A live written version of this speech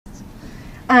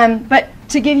But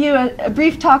to give you a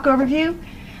brief talk overview,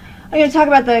 I'm going to talk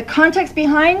about the context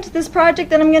behind this project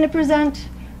that I'm going to present,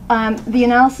 the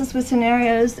analysis with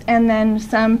scenarios, and then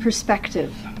some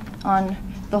perspective on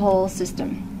the whole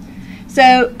system.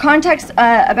 So context,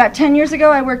 about 10 years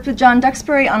ago, I worked with John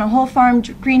Duxbury on a whole farm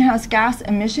greenhouse gas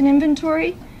emission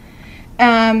inventory.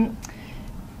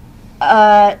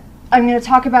 I'm going to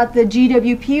talk about the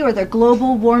GWP, or the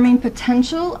global warming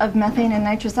potential of methane and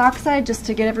nitrous oxide, just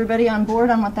to get everybody on board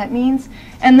on what that means,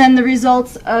 and then the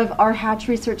results of our Hatch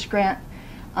research grant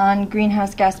on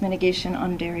greenhouse gas mitigation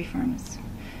on dairy farms.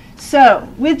 So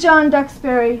with John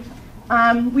Duxbury,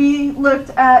 we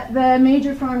looked at the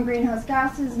major farm greenhouse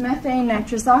gases: methane,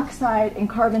 nitrous oxide, and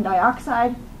carbon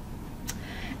dioxide.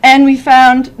 And we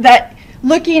found that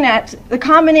looking at the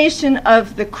combination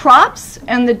of the crops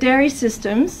and the dairy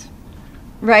systems,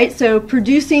 right, so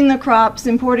producing the crops,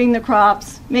 importing the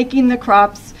crops, making the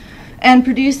crops, and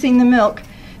producing the milk,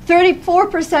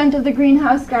 34% of the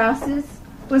greenhouse gases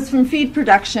was from feed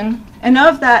production, and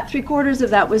of that, 3/4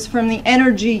 of that was from the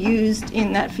energy used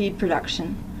in that feed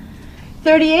production.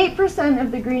 38% of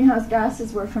the greenhouse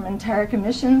gases were from enteric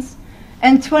emissions,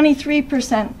 and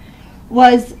 23%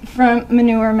 was from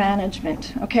manure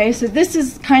management. Okay, so this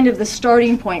is kind of the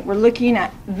starting point. We're looking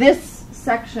at this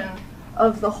section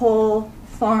of the whole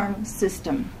farm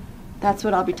system. That's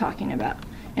what I'll be talking about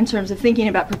in terms of thinking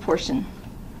about proportion.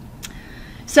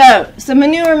 So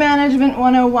manure management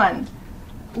 101.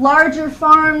 Larger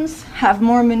farms have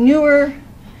more manure,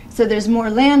 so there's more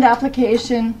land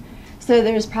application, so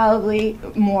there's probably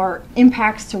more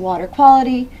impacts to water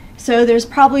quality, so there's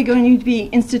probably going to be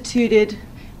instituted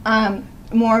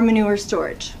more manure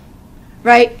storage,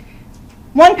 right?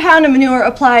 1 pound of manure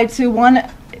applied to one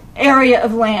area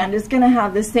of land is going to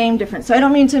have the same difference. So I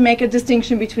don't mean to make a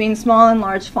distinction between small and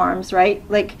large farms, right?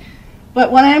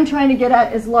 But what I am trying to get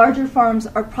at is larger farms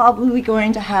are probably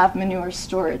going to have manure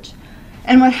storage.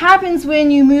 And what happens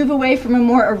when you move away from a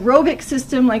more aerobic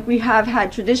system like we have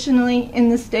had traditionally in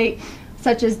the state,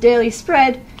 such as daily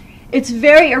spread, it's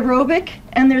very aerobic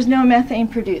and there's no methane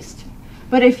produced.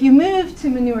 But if you move to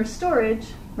manure storage,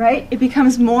 right, it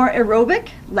becomes more aerobic,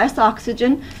 less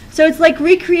oxygen. So it's like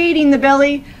recreating the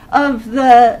belly of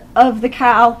the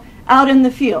cow out in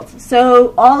the field.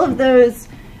 So all of those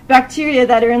bacteria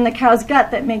that are in the cow's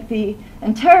gut that make the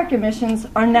enteric emissions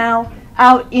are now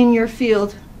out in your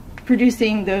field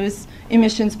producing those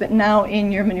emissions, but now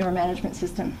in your manure management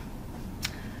system.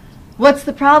 What's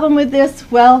the problem with this?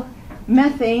 Well,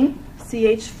 methane,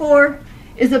 CH4,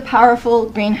 is a powerful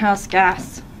greenhouse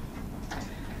gas.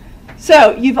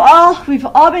 So we've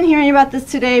all been hearing about this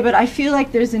today, but I feel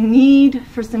like there's a need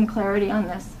for some clarity on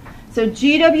this. So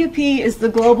GWP is the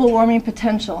global warming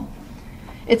potential.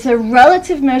 It's a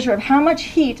relative measure of how much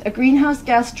heat a greenhouse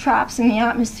gas traps in the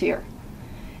atmosphere.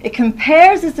 It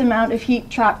compares this amount of heat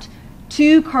trapped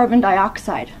to carbon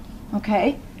dioxide,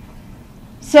 okay?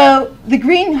 So the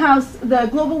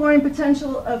global warming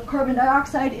potential of carbon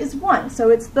dioxide is 1, so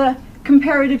it's the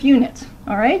comparative unit,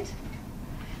 all right?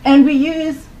 And we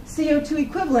use CO2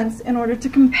 equivalents in order to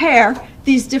compare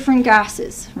these different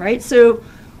gases, right? So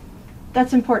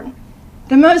that's important.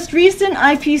 The most recent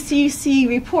IPCC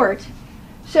report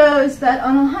shows that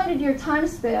on a 100-year time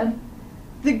span,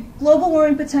 the global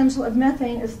warming potential of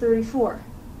methane is 34.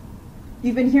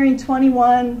 You've been hearing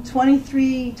 21,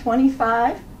 23,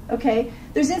 25, okay?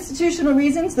 There's institutional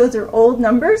reasons, those are old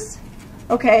numbers,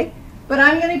 okay? But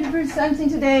I'm going to be presenting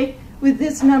today with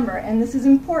this number, and this is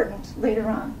important later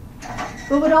on.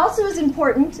 But what also is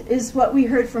important is what we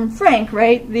heard from Frank,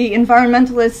 right? The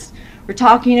environmentalists were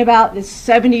talking about this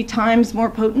 70 times more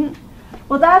potent.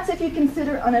 Well, that's if you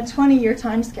consider on a 20-year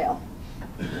time scale,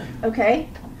 okay?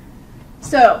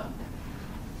 So,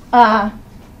 and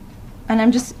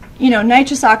I'm just,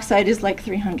 nitrous oxide is like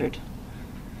 300.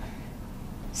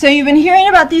 So you've been hearing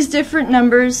about these different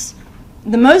numbers.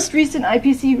 The most recent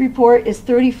IPCC report is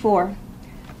 34.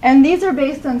 And these are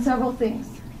based on several things.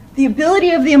 The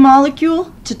ability of the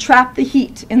molecule to trap the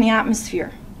heat in the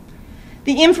atmosphere,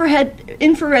 the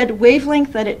infrared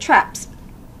wavelength that it traps,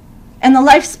 and the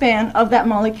lifespan of that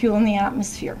molecule in the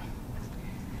atmosphere.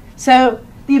 So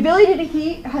the ability to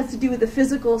heat has to do with the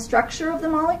physical structure of the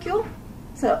molecule,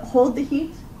 so hold the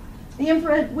heat, the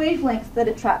infrared wavelength that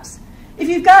it traps. If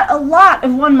you've got a lot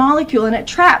of one molecule and it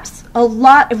traps a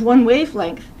lot of one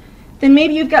wavelength, then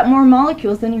maybe you've got more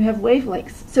molecules than you have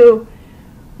wavelengths. So,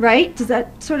 right? Does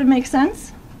that sort of make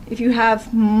sense? If you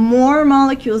have more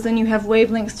molecules than you have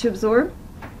wavelengths to absorb,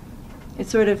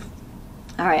 it's sort of,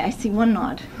 all right, I see one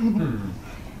nod.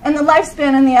 And the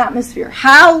lifespan in the atmosphere.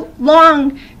 How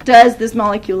long does this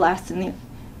molecule last in the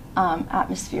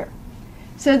atmosphere?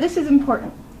 So this is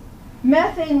important.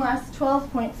 Methane lasts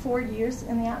 12.4 years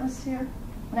in the atmosphere.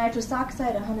 Nitrous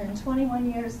oxide,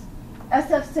 121 years.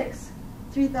 SF6,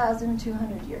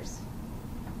 3,200 years.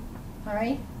 All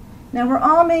right? Now we're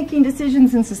all making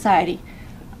decisions in society.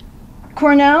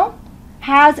 Cornell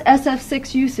has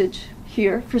SF6 usage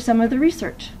here for some of the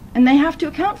research, and they have to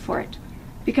account for it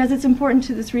because it's important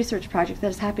to this research project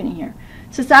that is happening here.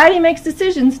 Society makes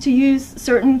decisions to use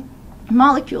certain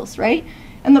molecules, right?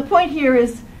 And the point here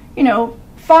is, you know,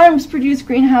 farms produce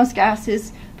greenhouse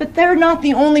gases, but they're not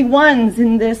the only ones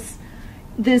in this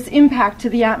impact to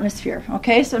the atmosphere,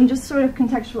 okay? So I'm just sort of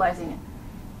contextualizing it.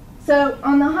 So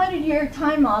on the 100-year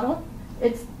time model,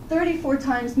 it's 34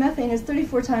 times, methane is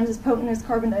 34 times as potent as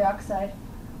carbon dioxide.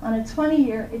 On a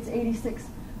 20-year, it's 86.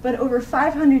 But over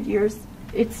 500 years,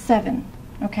 it's 7,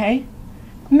 okay?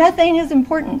 Methane is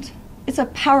important. It's a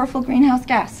powerful greenhouse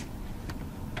gas.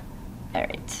 All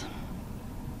right.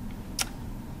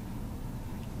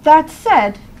 That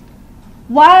said,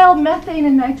 while methane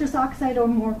and nitrous oxide are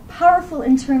more powerful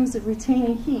in terms of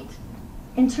retaining heat,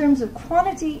 in terms of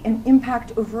quantity and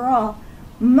impact overall,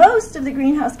 most of the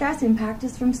greenhouse gas impact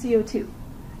is from CO2.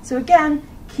 So again,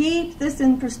 keep this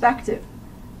in perspective.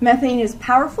 Methane is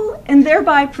powerful and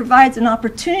thereby provides an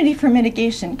opportunity for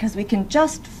mitigation because we can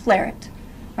just flare it.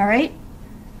 All right?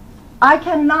 I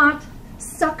cannot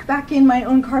suck back in my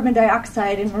own carbon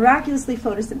dioxide and miraculously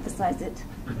photosynthesize it.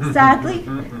 Sadly,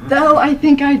 though I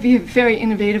think I'd be a very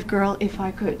innovative girl if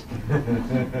I could.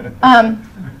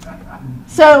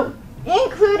 So,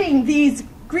 including these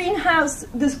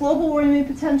this global warming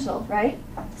potential, right?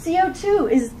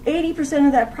 CO2 is 80%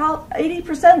 of that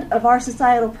 80% of our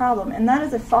societal problem, and that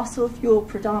is a fossil fuel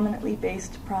predominantly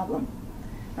based problem.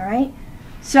 All right?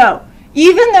 So,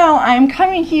 even though I'm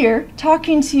coming here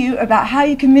talking to you about how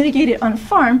you can mitigate it on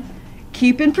farm,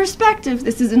 keep in perspective,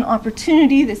 this is an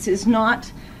opportunity. This is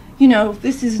not, you know,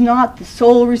 this is not the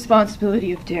sole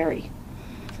responsibility of dairy.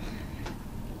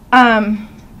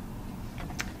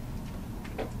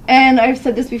 And I've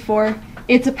said this before,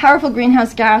 it's a powerful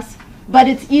greenhouse gas, but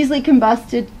it's easily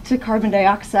combusted to carbon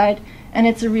dioxide, and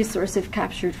it's a resource if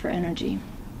captured for energy.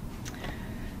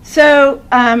 So,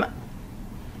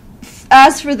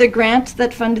 as for the grant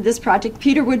that funded this project,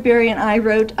 Peter Woodbury and I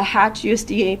wrote a Hatch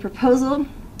USDA proposal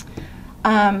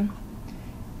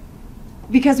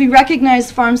because we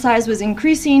recognized farm size was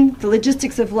increasing, the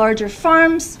logistics of larger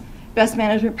farms, best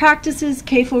management practices,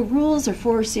 CAFO rules are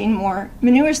foreseeing more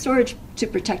manure storage to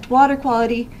protect water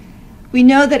quality. We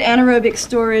know that anaerobic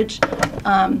storage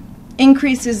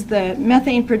increases the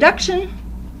methane production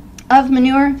of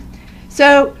manure.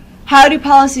 So how do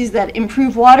policies that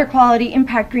improve water quality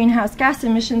impact greenhouse gas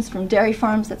emissions from dairy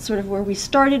farms? That's sort of where we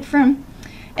started from.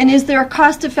 And is there a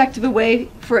cost-effective way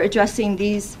for addressing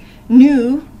these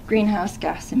new greenhouse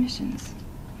gas emissions?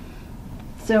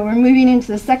 So we're moving into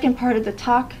the second part of the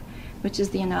talk, which is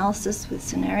the analysis with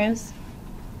scenarios.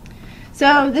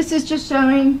 So this is just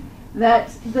showing that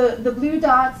the blue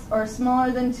dots are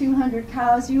smaller than 200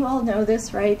 cows. You all know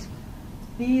this, right?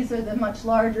 These are the much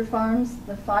larger farms.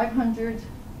 The 500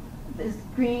 is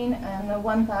green and the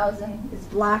 1,000 is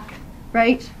black,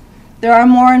 right? There are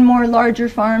more and more larger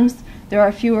farms. There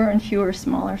are fewer and fewer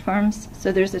smaller farms.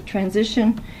 So there's a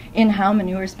transition in how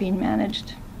manure is being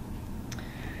managed.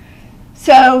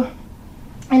 So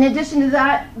in addition to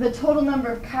that, the total number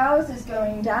of cows is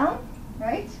going down,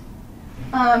 right?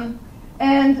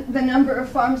 And the number of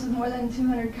farms with more than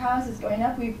 200 cows is going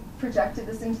up. We've projected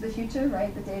this into the future,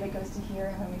 right? The data goes to here,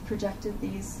 and then we've projected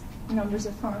these numbers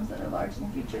of farms that are large in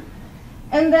the future.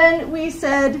 And then we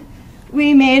said,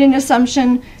 we made an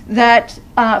assumption that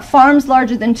farms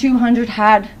larger than 200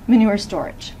 had manure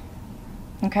storage,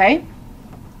 okay?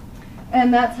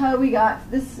 And that's how we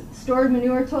got this stored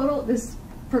manure total, this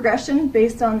progression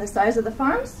based on the size of the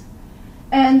farms.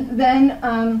 And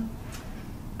then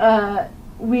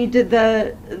we did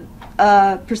the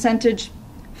percentage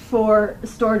for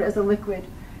stored as a liquid.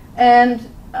 And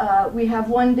we have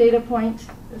one data point,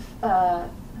 well,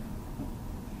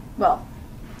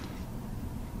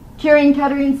 Kerry and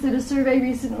Ketterings did a survey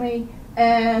recently,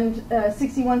 and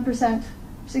 61%,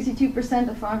 62%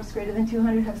 of farms greater than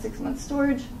 200 have 6 months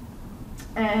storage.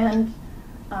 And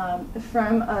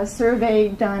from a survey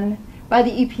done by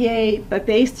the EPA, but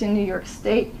based in New York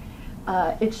State,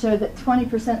 it showed that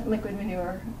 20% liquid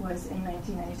manure was in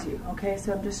 1992. Okay,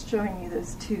 so I'm just showing you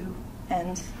those two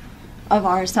ends of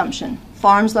our assumption.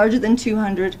 Farms larger than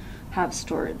 200 have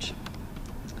storage.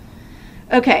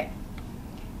 Okay,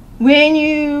 when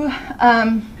you,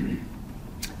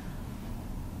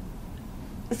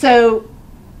 so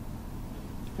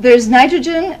there's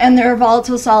nitrogen and there are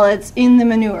volatile solids in the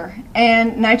manure.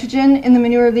 And nitrogen in the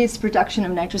manure leads to production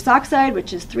of nitrous oxide,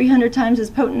 which is 300 times as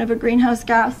potent of a greenhouse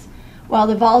gas, while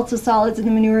the volatile solids in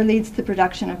the manure leads to the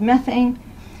production of methane.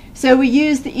 So we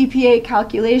use the EPA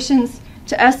calculations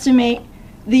to estimate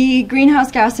the greenhouse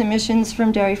gas emissions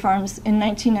from dairy farms in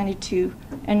 1992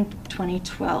 and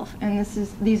 2012. And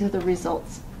these are the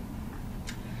results.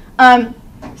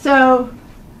 So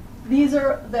these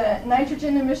are the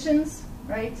nitrogen emissions,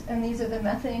 right? And these are the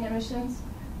methane emissions.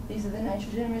 These are the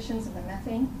nitrogen emissions and the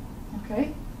methane,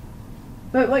 okay?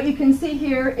 But what you can see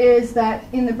here is that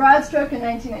in the broad stroke in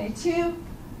 1992,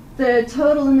 the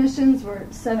total emissions were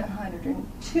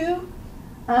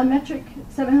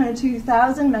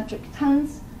 702,000 metric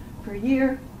tons per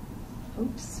year.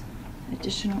 Oops,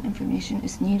 additional information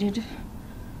is needed.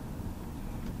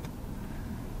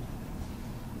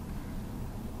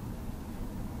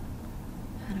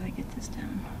 How do I get this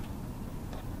down?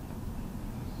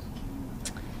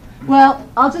 Well,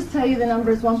 I'll just tell you the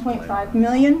number is 1.5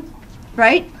 million.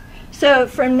 Right? So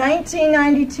from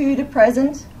 1992 to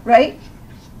present, right,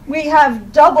 we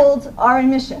have doubled our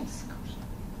emissions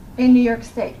in New York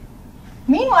State.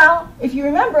 Meanwhile, if you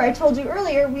remember, I told you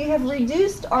earlier, we have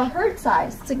reduced our herd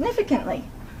size significantly.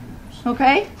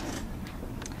 Okay?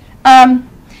 And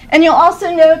you'll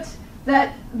also note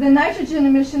that the nitrogen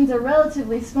emissions are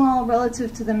relatively small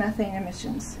relative to the methane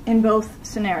emissions in both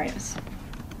scenarios.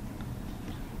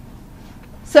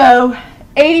 So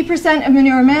 80% of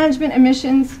manure management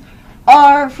emissions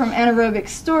are from anaerobic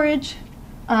storage,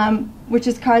 which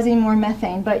is causing more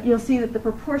methane. But you'll see that the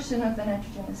proportion of the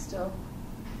nitrogen is still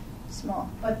small.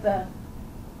 But the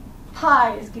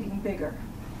pie is getting bigger,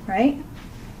 right?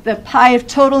 The pie of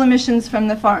total emissions from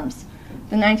the farms.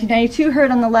 The 1992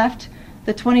 herd on the left,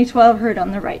 the 2012 herd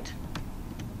on the right.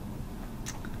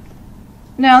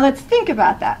 Now let's think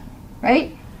about that,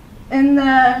 right? And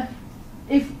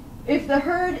if the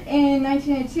herd in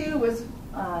 1992 was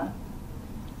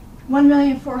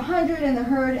 1,400,000 and the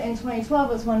herd in 2012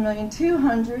 was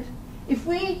 1,200,000, if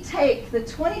we take the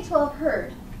 2012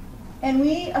 herd and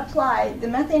we apply the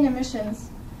methane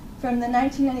emissions from the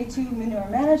 1992 manure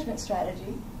management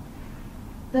strategy,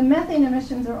 the methane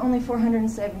emissions are only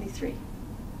 473.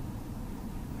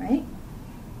 Right?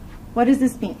 What does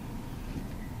this mean?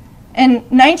 In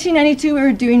 1992, we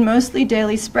were doing mostly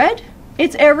daily spread.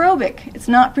 It's aerobic. It's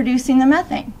not producing the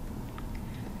methane.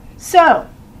 So,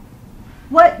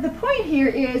 what the point here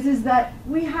is that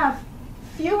we have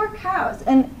fewer cows.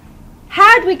 And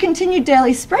had we continued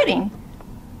daily spreading,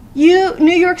 New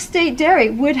York State dairy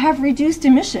would have reduced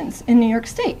emissions in New York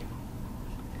State.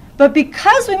 But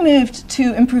because we moved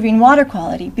to improving water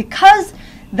quality, because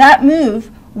that move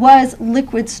was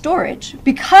liquid storage,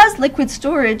 because liquid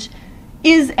storage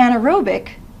is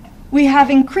anaerobic, we have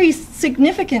increased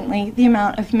significantly the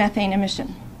amount of methane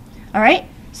emission. All right?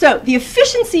 So the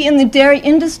efficiency in the dairy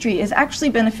industry is actually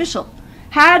beneficial.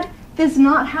 Had this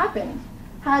not happened,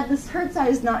 had this herd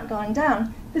size not gone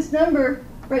down, this number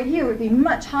right here would be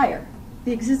much higher,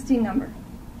 the existing number.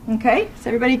 Okay? Is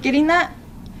everybody getting that?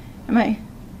 Am I?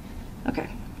 Okay.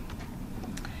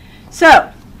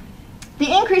 So the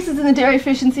increases in the dairy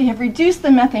efficiency have reduced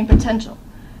the methane potential.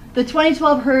 The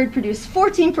 2012 herd produced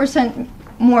 14%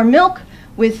 more milk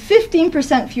with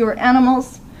 15% fewer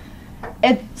animals.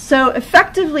 And so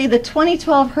effectively, the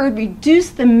 2012 herd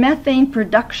reduced the methane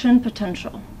production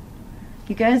potential.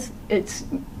 You guys,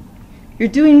 you're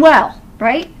doing well,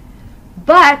 right?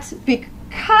 But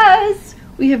because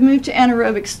we have moved to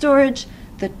anaerobic storage,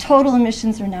 the total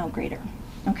emissions are now greater.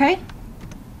 Okay?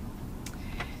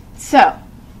 So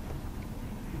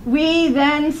we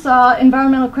then saw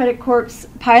Environmental Credit Corp's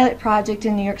pilot project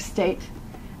in New York State.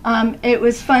 It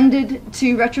was funded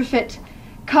to retrofit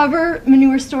cover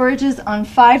manure storages on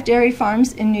 5 dairy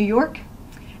farms in New York.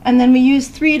 And then we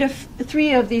used 3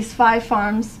 of these 5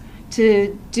 farms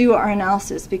to do our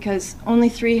analysis because only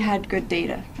 3 had good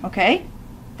data. Okay?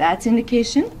 That's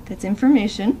indication. That's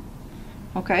information.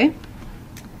 Okay?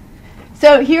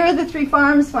 So here are the 3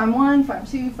 farms, Farm 1, Farm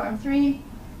 2, Farm 3.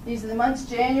 These are the months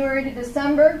January to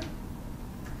December.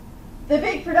 The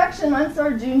big production months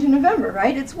are June to November,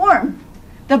 right? It's warm.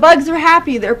 The bugs are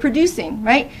happy. They're producing,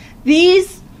 right?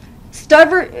 These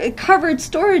covered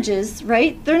storages,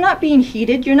 right, they're not being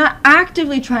heated. You're not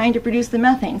actively trying to produce the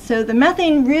methane. So the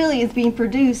methane really is being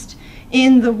produced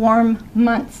in the warm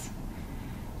months.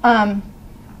 But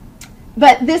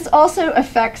this also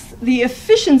affects the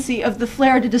efficiency of the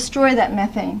flare to destroy that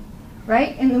methane,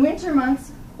 right? In the winter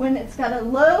months, when it's got a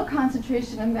low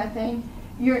concentration of methane,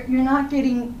 you're not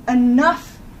getting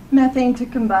enough methane to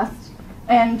combust,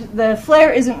 and the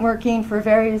flare isn't working for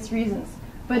various reasons.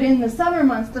 But in the summer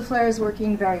months, the flare is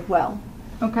working very well.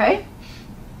 Okay?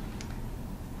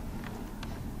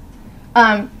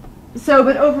 But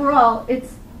overall,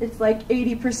 it's like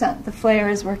 80%. The flare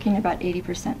is working about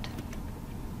 80%.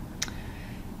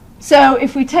 So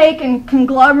if we take and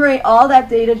conglomerate all that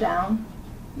data down,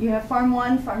 you have farm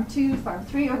 1, farm 2, farm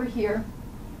 3 over here.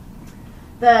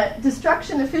 The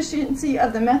destruction efficiency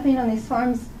of the methane on these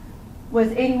farms was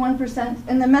 81%,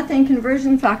 and the methane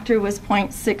conversion factor was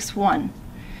 0.61.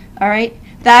 All right?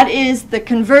 That is the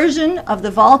conversion of the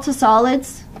volatile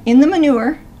solids in the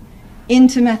manure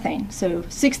into methane. So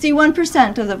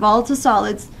 61% of the volatile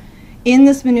solids in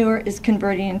this manure is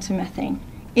converting into methane,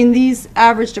 in these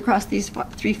averaged across these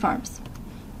 3 farms.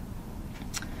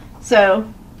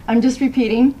 So I'm just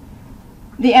repeating.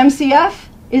 The MCF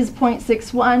is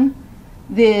 0.61.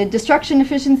 The destruction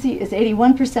efficiency is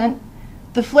 81%.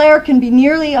 The flare can be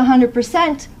nearly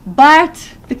 100%,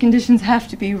 but the conditions have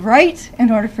to be right in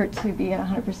order for it to be at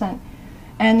 100%.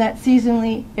 And that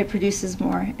seasonally, it produces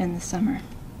more in the summer.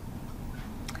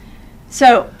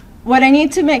 So what I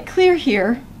need to make clear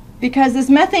here, because this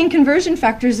methane conversion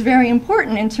factor is very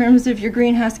important in terms of your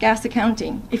greenhouse gas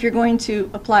accounting, if you're going to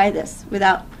apply this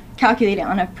without calculating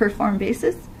on a per farm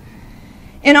basis.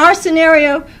 In our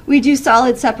scenario, we do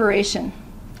solid separation.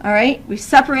 All right, we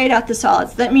separate out the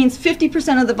solids. That means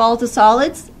 50% of the volatile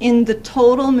solids in the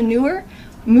total manure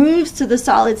moves to the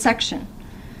solid section.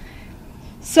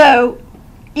 So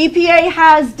EPA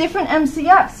has different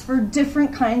MCFs for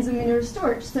different kinds of manure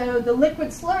storage. So the liquid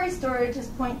slurry storage is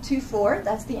 0.24.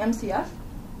 That's the MCF,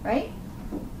 right?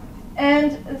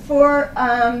 And for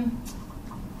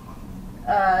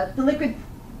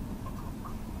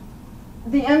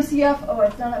the MCF, oh,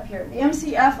 it's not up here. The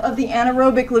MCF of the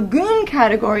anaerobic lagoon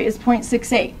category is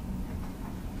 0.68.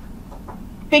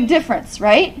 Big difference,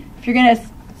 right? If you're going to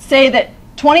say that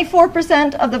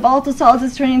 24% of the volatile solids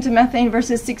is turning into methane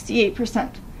versus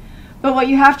 68%. But what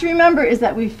you have to remember is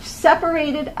that we've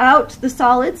separated out the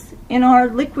solids in our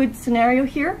liquid scenario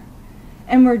here,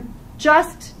 and we're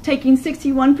just taking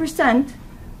 61%.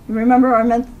 Remember, our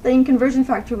methane conversion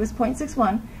factor was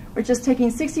 0.61. We're just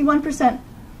taking 61%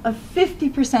 of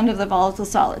 50% of the volatile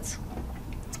solids.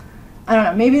 I don't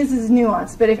know, maybe this is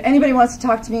nuanced, but if anybody wants to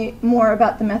talk to me more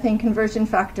about the methane conversion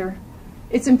factor,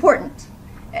 it's important.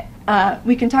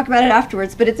 We can talk about it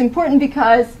afterwards, but it's important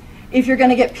because if you're going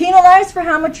to get penalized for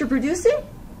how much you're producing,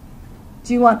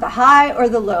 do you want the high or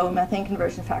the low methane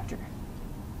conversion factor?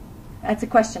 That's a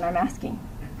question I'm asking.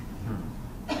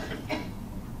 You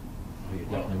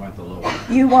definitely want the low one.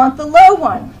 You want the low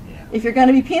one if you're going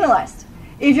to be penalized.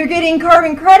 If you're getting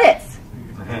carbon credits,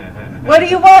 what do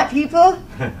you want, people?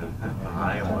 The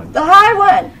high one. The high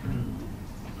one.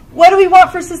 What do we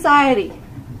want for society?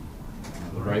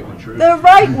 The right one, true. The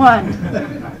right one.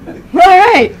 All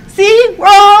right. See, we're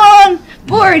all on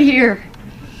board here.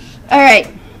 All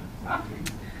right.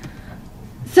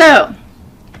 So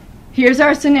here's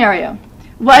our scenario.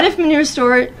 What if manure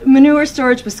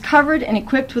storage was covered and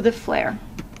equipped with a flare?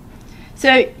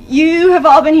 So you have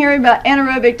all been hearing about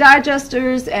anaerobic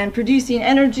digesters and producing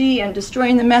energy and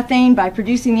destroying the methane by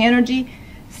producing the energy.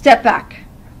 Step back.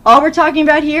 All we're talking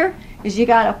about here is you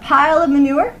got a pile of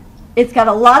manure. It's got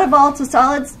a lot of volatile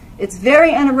solids. It's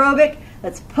very anaerobic.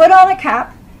 Let's put on a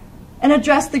cap and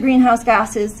address the greenhouse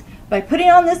gases by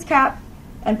putting on this cap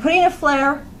and putting a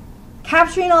flare,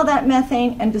 capturing all that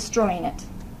methane and destroying it.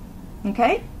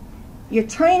 Okay? You're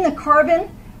turning the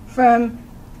carbon from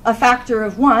a factor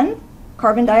of 1,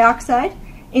 carbon dioxide,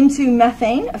 into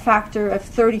methane, a factor of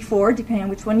 34, depending on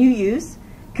which one you use,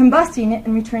 combusting it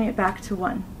and returning it back to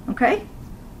 1. Okay?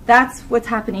 That's what's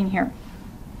happening here.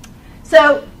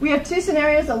 So we have 2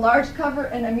 scenarios, a large cover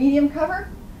and a medium cover.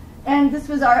 And this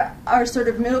was our sort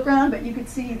of middle ground, but you could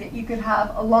see that you could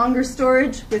have a longer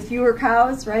storage with fewer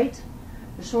cows, right?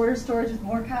 The shorter storage with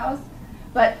more cows.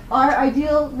 But our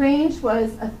ideal range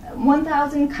was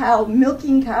 1,000 cow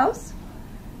milking cows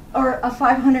or a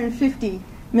 550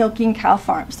 milking cow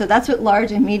farm. So that's what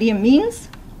large and medium means.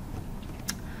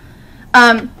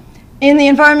 In the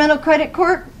Environmental Credit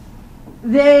Corp,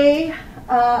 they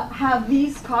have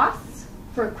these costs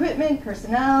for equipment,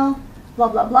 personnel, blah,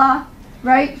 blah, blah,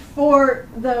 right? For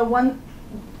the one,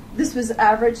 this was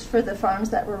average for the farms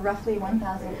that were roughly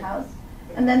 1,000 cows.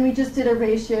 And then we just did a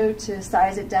ratio to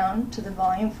size it down to the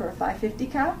volume for a 550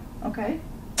 cow, okay?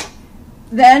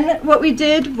 Then what we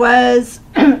did was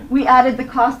we added the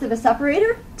cost of a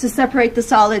separator to separate the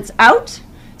solids out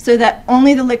so that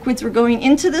only the liquids were going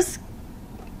into this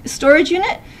storage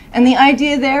unit. And the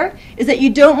idea there is that you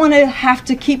don't want to have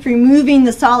to keep removing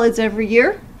the solids every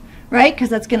year, right? Because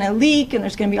that's going to leak and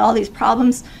there's going to be all these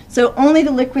problems. So only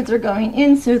the liquids are going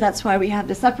in, so that's why we have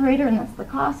the separator, and that's the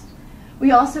cost. We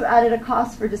also added a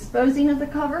cost for disposing of the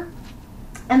cover.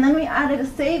 And then we added a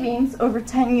savings over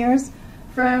 10 years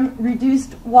from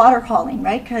reduced water hauling,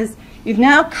 right? Because you've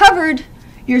now covered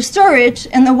your storage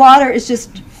and the water is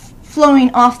just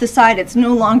flowing off the side. It's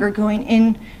no longer going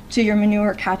into your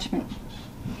manure catchment.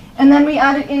 And then we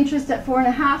added interest at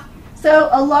 4.5%. So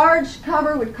a large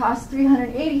cover would cost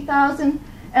 $380,000,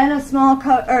 and a small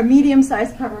or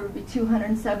medium-sized cover would be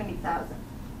 $270,000.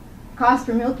 Cost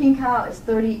per milking cow is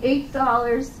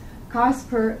 $38. Cost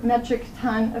per metric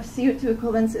ton of CO2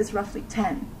 equivalents is roughly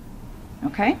 10.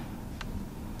 Okay?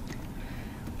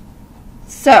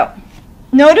 So,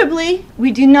 notably,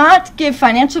 we do not give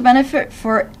financial benefit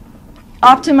for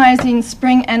optimizing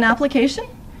spring end application,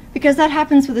 because that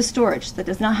happens with the storage. That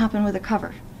does not happen with a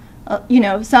cover.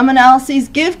 Some analyses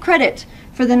give credit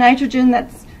for the nitrogen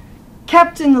that's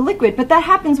kept in the liquid, but that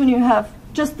happens when you have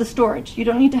just the storage. You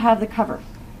don't need to have the cover.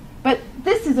 But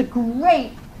this is a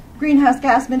great greenhouse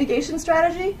gas mitigation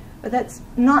strategy, but that's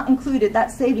not included.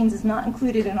 That savings is not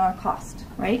included in our cost,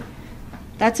 right?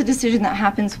 That's a decision that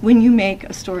happens when you make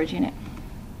a storage unit.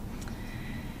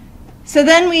 So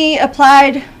then we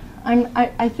applied,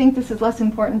 I think this is less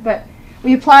important, but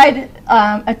we applied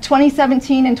a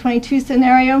 2017 and 22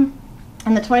 scenario.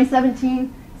 In the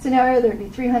 2017 scenario, there would be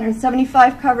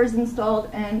 375 covers installed,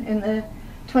 and in the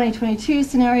 2022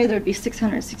 scenario, there would be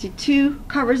 662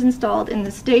 covers installed in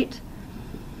the state.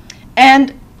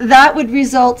 And that would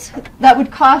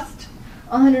cost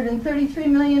 $133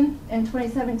 million in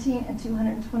 2017 and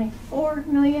 $224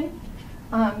 million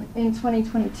in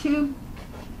 2022.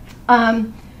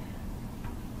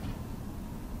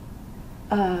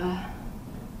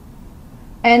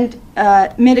 And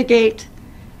mitigate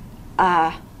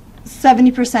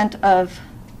 70% of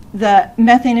the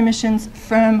methane emissions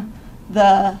from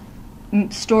the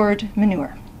stored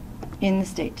manure in the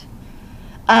state.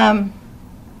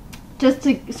 Just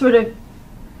to sort of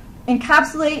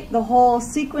encapsulate the whole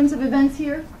sequence of events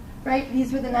here, right?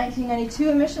 These were the 1992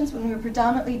 emissions when we were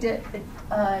predominantly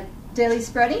daily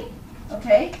spreading,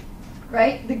 okay?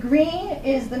 Right? The green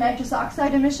is the nitrous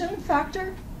oxide emission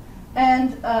factor,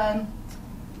 and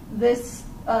this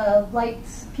light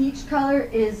peach color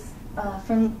is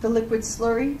from the liquid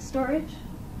slurry storage.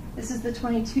 This is the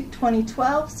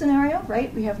 2012 scenario,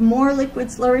 right? We have more liquid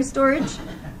slurry storage,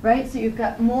 right? So you've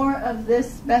got more of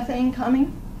this methane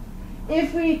coming.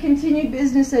 If we continued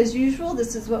business as usual,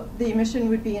 this is what the emission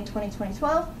would be in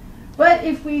 2012. But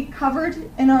if we covered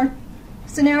in our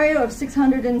scenario of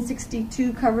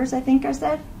 662 covers, I think I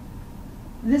said,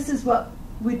 this is what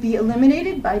would be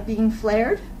eliminated by being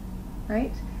flared,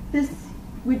 right? This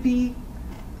would be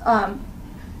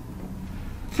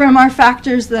from our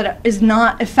factors that is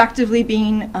not effectively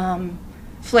being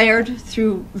flared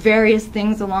through various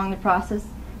things along the process.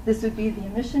 This would be the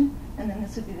emission, and then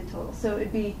this would be the total. So it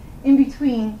would be in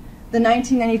between the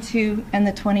 1992 and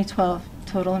the 2012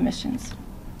 total emissions.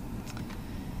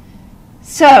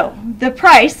 So the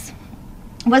price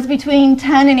was between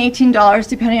 $10 and $18,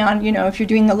 depending on, if you're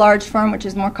doing the large farm, which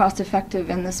is more cost effective,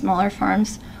 and the smaller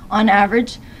farms on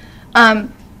average.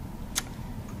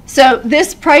 So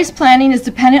this price planning is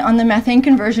dependent on the methane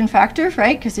conversion factor,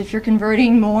 right? Because if you're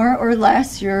converting more or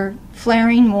less, you're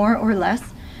flaring more or less.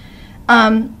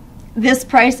 This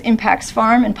price impacts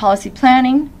farm and policy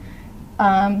planning.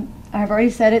 I've already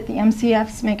said it, the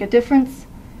MCFs make a difference.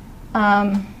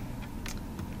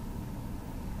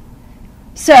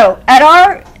 So at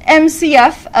our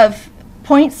MCF of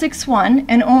 0.61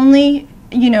 and only,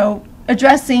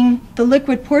 addressing the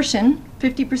liquid portion,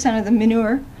 50% of the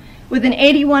manure, with an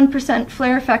 81%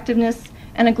 flare effectiveness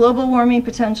and a global warming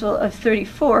potential of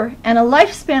 34 and a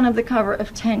lifespan of the cover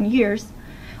of 10 years,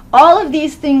 all of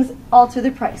these things alter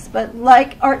the price. But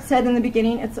like Art said in the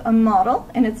beginning, it's a model,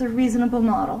 and it's a reasonable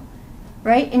model,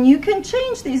 right? And you can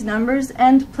change these numbers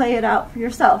and play it out for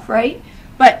yourself, right?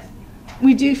 But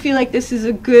we do feel like this is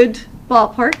a good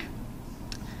ballpark.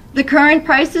 The current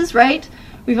prices, right?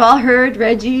 We've all heard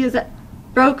Reggie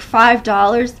broke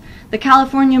 $5. The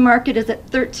California market is at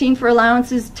 13 for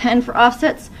allowances, 10 for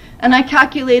offsets, and I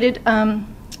calculated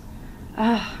from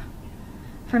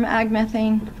ag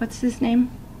methane. What's his name?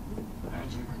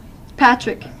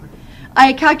 Patrick.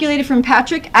 I calculated from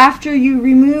Patrick, after you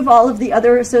remove all of the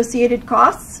other associated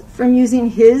costs from using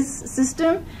his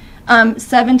system,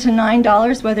 $7 to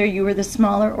 $9, whether you were the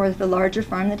smaller or the larger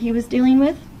farm that he was dealing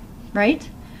with, right?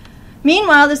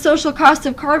 Meanwhile, the social cost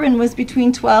of carbon was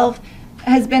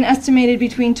has been estimated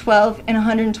between $12 and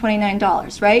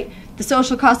 $129, right? The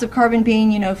social cost of carbon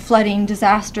being, flooding,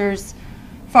 disasters,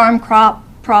 farm crop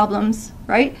problems,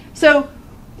 right? So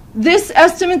this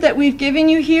estimate that we've given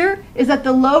you here is at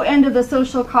the low end of the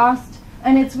social cost,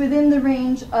 and it's within the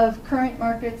range of current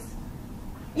markets,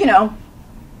 you know,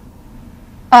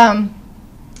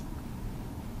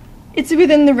 it's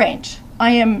within the range.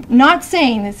 I am not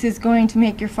saying this is going to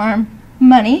make your farm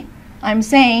money. I'm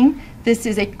saying this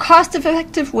is a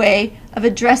cost-effective way of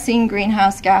addressing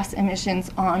greenhouse gas emissions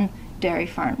on dairy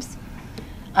farms.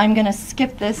 I'm going to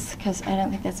skip this because I don't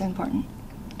think that's important.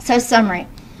 So summary.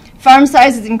 Farm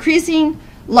size is increasing.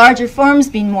 Larger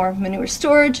farms mean more manure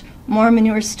storage. More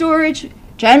manure storage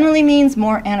generally means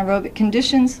more anaerobic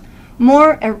conditions.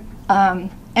 More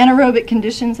anaerobic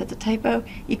conditions, that's a typo,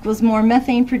 equals more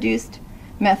methane produced.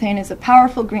 Methane is a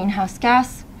powerful greenhouse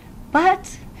gas,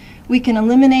 but we can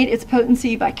eliminate its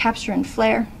potency by capture and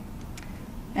flare.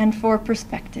 And for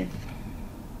perspective,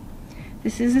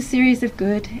 this is a series of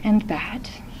good and bad.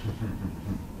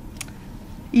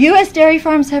 U.S. dairy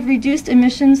farms have reduced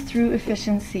emissions through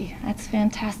efficiency. That's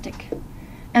fantastic.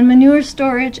 And manure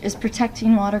storage is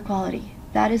protecting water quality.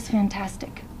 That is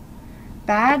fantastic.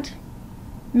 Bad,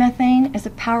 methane is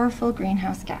a powerful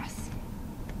greenhouse gas.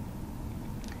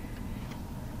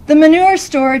 The manure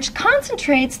storage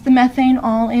concentrates the methane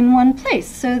all in one place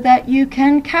so that you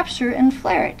can capture and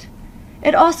flare it.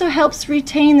 It also helps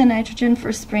retain the nitrogen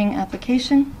for spring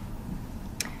application.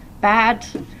 Bad.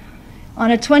 On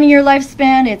a 20-year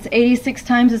lifespan, it's 86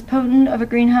 times as potent of a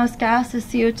greenhouse gas as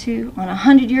CO2. On a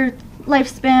 100-year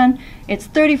lifespan, it's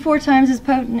 34 times as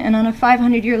potent, and on a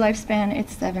 500-year lifespan,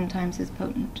 it's 7 times as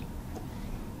potent.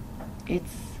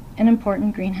 It's an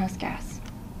important greenhouse gas.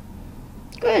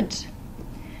 Good.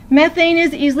 Methane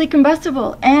is easily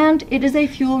combustible, and it is a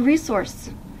fuel resource.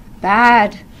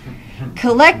 Bad.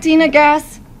 Collecting a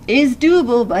gas is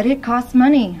doable, but it costs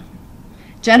money.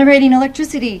 Generating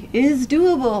electricity is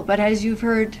doable, but as you've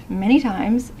heard many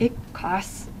times, it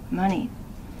costs money.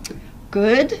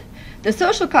 Good. The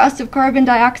social cost of carbon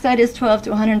dioxide is $12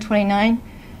 to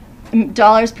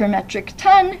 $129 per metric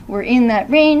ton. We're in that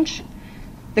range.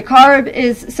 The CARB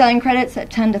is selling credits at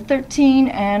 10 to 13,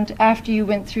 and after you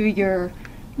went through your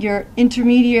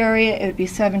intermediary, it would be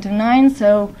 7 to 9,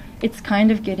 so it's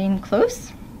kind of getting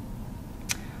close.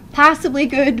 Possibly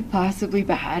good, possibly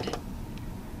bad.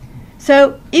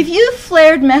 So if you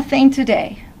flared methane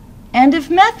today, and if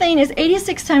methane is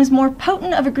 86 times more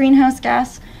potent of a greenhouse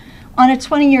gas on a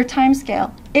 20-year time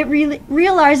scale, it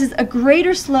realizes a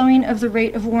greater slowing of the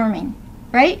rate of warming,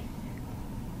 right?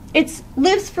 It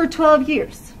lives for 12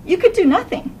 years. You could do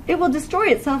nothing. It will destroy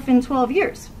itself in 12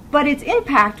 years, but its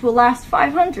impact will last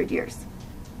 500 years.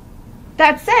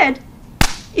 That said,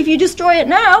 if you destroy it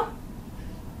now,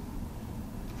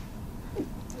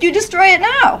 you destroy it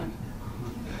now.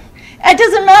 It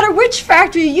doesn't matter which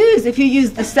factor you use. If you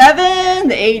use the 7,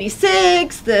 the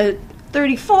 86, the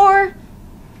 34,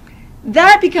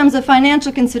 that becomes a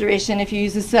financial consideration if you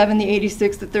use the 7, the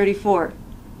 86, the 34.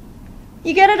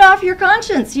 You get it off your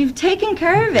conscience. You've taken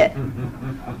care of it.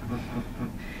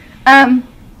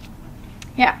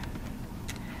 Yeah.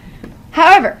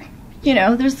 However, you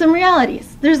know, there's some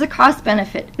realities. There's a cost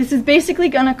benefit. This is basically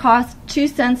going to cost 2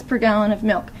 cents per gallon of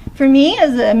milk. For me,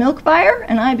 as a milk buyer,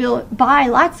 and I buy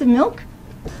lots of milk,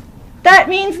 that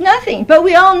means nothing. But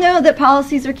we all know that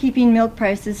policies are keeping milk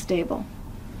prices stable.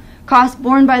 Cost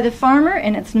borne by the farmer,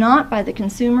 and it's not by the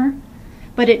consumer.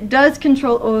 But it does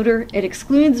control odor, it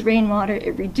excludes rainwater,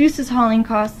 it reduces hauling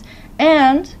costs,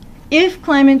 and if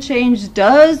climate change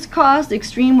does cause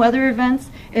extreme weather events,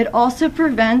 it also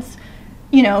prevents,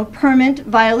 you know, permit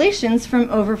violations from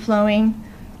overflowing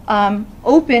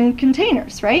open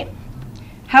containers, right?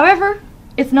 However,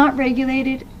 it's not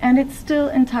regulated, and it's still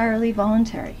entirely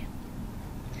voluntary.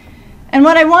 And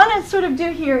what I want to sort of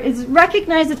do here is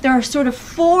recognize that there are sort of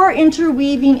 4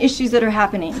 interweaving issues that are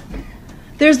happening.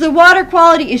 There's the water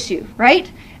quality issue, right?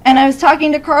 And I was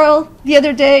talking to Carl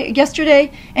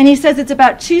yesterday, and he says it's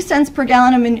about 2 cents per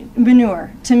gallon of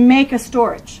manure to make a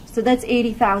storage. So that's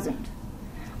 $80,000.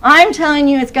 I'm telling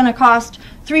you it's going to cost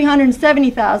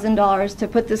 $370,000 to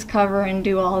put this cover and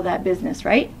do all of that business,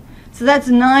 right? So that's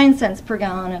 9 cents per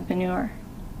gallon of manure.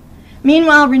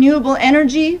 Meanwhile, renewable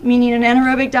energy, meaning an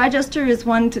anaerobic digester, is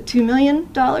 $1 to $2 million.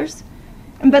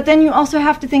 But then you also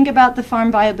have to think about the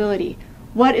farm viability.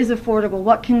 What is affordable?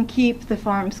 What can keep the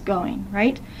farms going,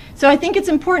 right? So I think it's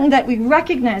important that we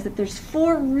recognize that there's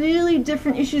 4 really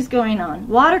different issues going on.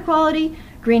 Water quality,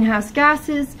 greenhouse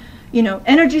gases, you know,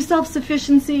 energy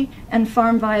self-sufficiency, and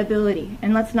farm viability.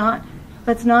 And let's not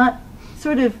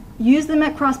sort of use them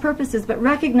at cross purposes, but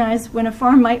recognize when a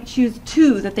farm might choose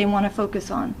 2 that they want to focus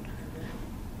on.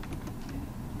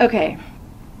 Okay,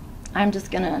 I'm just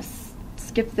going to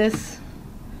skip this.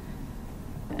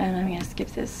 and I'm going to skip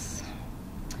this.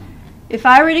 If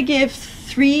I were to give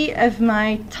 3 of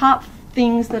my top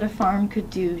things that a farm could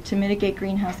do to mitigate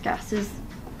greenhouse gases,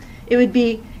 it would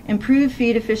be improve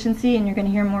feed efficiency, and you're going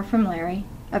to hear more from Larry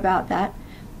about that.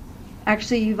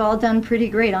 Actually, you've all done pretty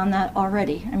great on that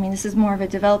already. I mean, this is more of a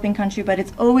developing country, but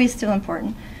it's always still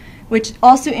important, which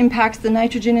also impacts the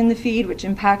nitrogen in the feed, which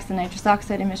impacts the nitrous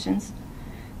oxide emissions.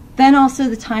 Then also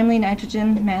the timely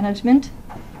nitrogen management.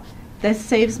 This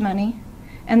saves money.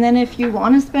 And then if you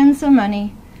want to spend some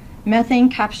money, methane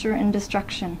capture and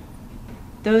destruction.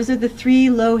 Those are the 3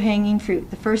 low-hanging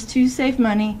fruit. The first 2 save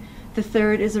money. The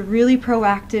third is a really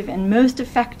proactive and most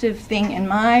effective thing in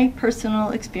my personal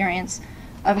experience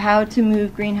of how to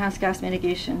move greenhouse gas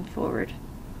mitigation forward.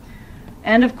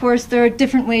 And of course, there are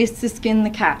different ways to skin the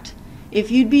cat. If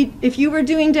you were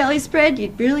doing deli spread,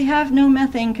 you'd really have no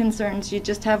methane concerns. You'd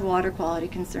just have water quality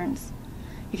concerns.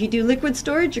 If you do liquid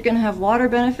storage, you're going to have water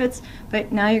benefits,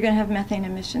 but now you're going to have methane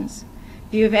emissions.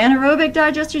 If you have anaerobic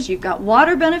digesters, you've got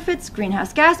water benefits,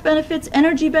 greenhouse gas benefits,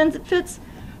 energy benefits,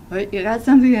 but you got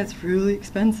something that's really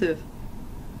expensive.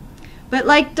 But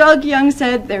like Doug Young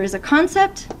said, there is a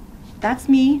concept. That's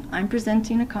me. I'm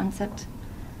presenting a concept.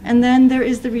 And then there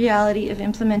is the reality of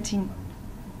implementing.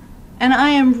 And I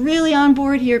am really on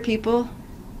board here, people.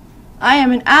 I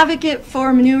am an advocate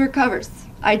for manure covers.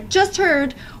 I just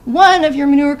heard one of your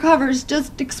manure covers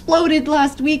just exploded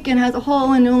last week and has a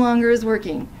hole and no longer is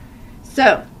working.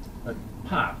 So,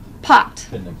 popped.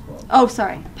 Oh,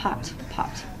 sorry, popped.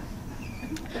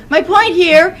 My point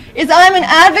here is I'm an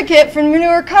advocate for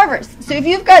manure covers. So if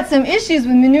you've got some issues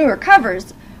with manure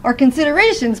covers or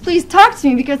considerations, please talk to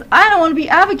me, because I don't want to be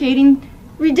advocating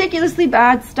ridiculously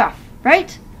bad stuff,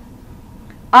 right?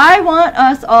 I want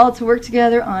us all to work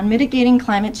together on mitigating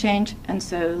climate change, and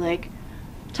so, like,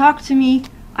 talk to me.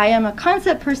 I am a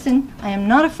concept person. I am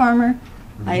not a farmer.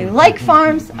 I like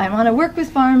farms. I want to work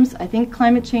with farms. I think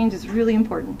climate change is really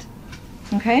important.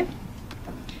 Okay?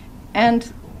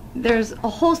 And there's a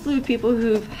whole slew of people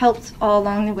who've helped all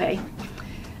along the way.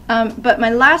 But my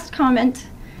last comment,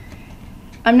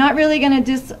 I'm not really going to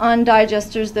diss on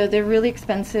digesters, though they're really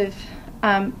expensive.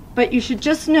 But you should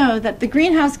just know that the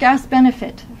greenhouse gas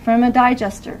benefit from a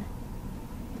digester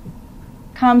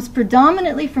comes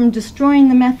predominantly from destroying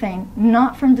the methane,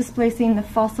 not from displacing the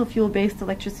fossil fuel-based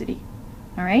electricity.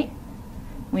 All right?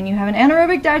 When you have an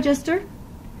anaerobic digester,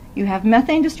 you have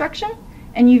methane destruction,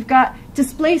 and you've got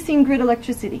displacing grid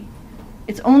electricity.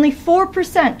 It's only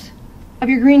 4% of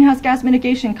your greenhouse gas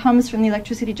mitigation comes from the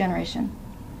electricity generation.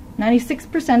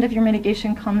 96% of your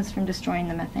mitigation comes from destroying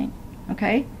the methane.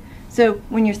 Okay? So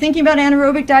when you're thinking about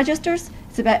anaerobic digesters,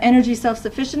 it's about energy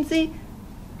self-sufficiency,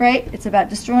 right? It's about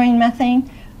destroying methane,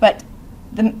 but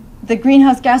the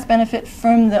greenhouse gas benefit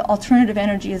from the alternative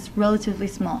energy is relatively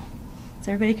small. Does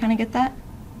everybody kind of get that?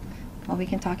 Well, we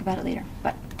can talk about it later.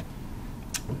 But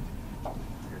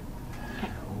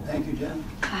thank you, Jen.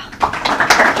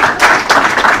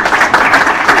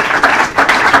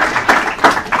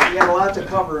 We have a lot to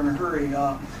cover in a hurry.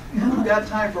 We've got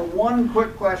time for one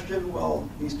quick question while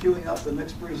he's queuing up the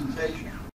next presentation.